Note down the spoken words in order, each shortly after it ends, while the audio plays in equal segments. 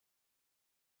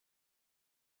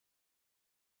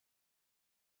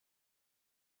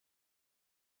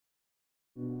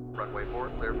Runway 4,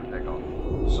 clear for takeoff.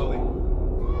 Sully.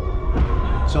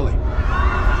 Sully.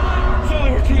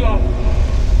 Sully, we're too low.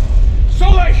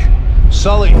 Sully!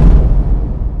 Sully!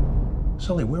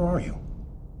 Sully, where are you?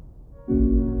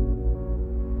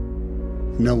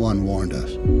 No one warned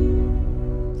us.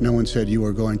 No one said you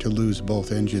were going to lose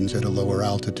both engines at a lower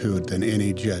altitude than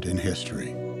any jet in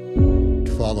history.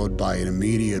 Followed by an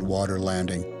immediate water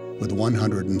landing with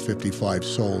 155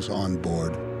 souls on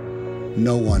board.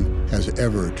 No one has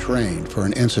ever trained for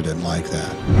an incident like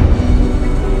that.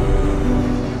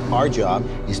 Our job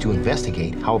is to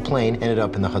investigate how a plane ended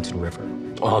up in the Hudson River.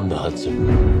 On the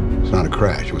Hudson. It's not a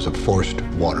crash, it was a forced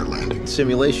water landing.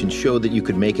 Simulations showed that you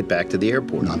could make it back to the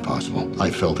airport. Not possible. I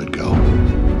felt it go.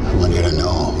 I want you to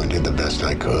know I did the best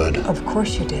I could. Of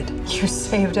course you did. You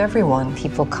saved everyone.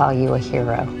 People call you a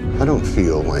hero. I don't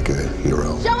feel like a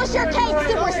hero. Show us your case,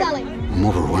 Super Sully. I'm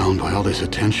overwhelmed by all this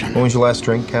attention. When was your last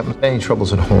drink, Captain? Any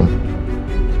troubles at home?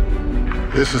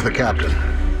 This is the captain.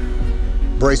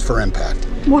 Brace for impact.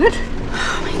 What?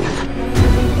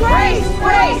 Brace,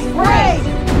 brace, brace!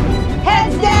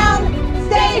 Heads down,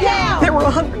 stay down! There were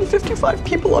 155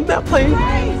 people on that plane.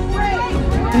 Brace, brace,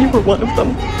 brace! You were one of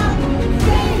them.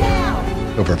 Stay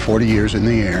down! Over 40 years in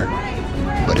the air,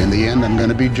 but in the end, I'm going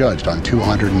to be judged on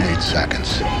 208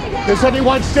 seconds. Is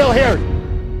anyone still here?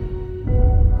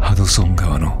 ハドソン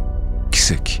川の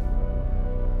奇跡。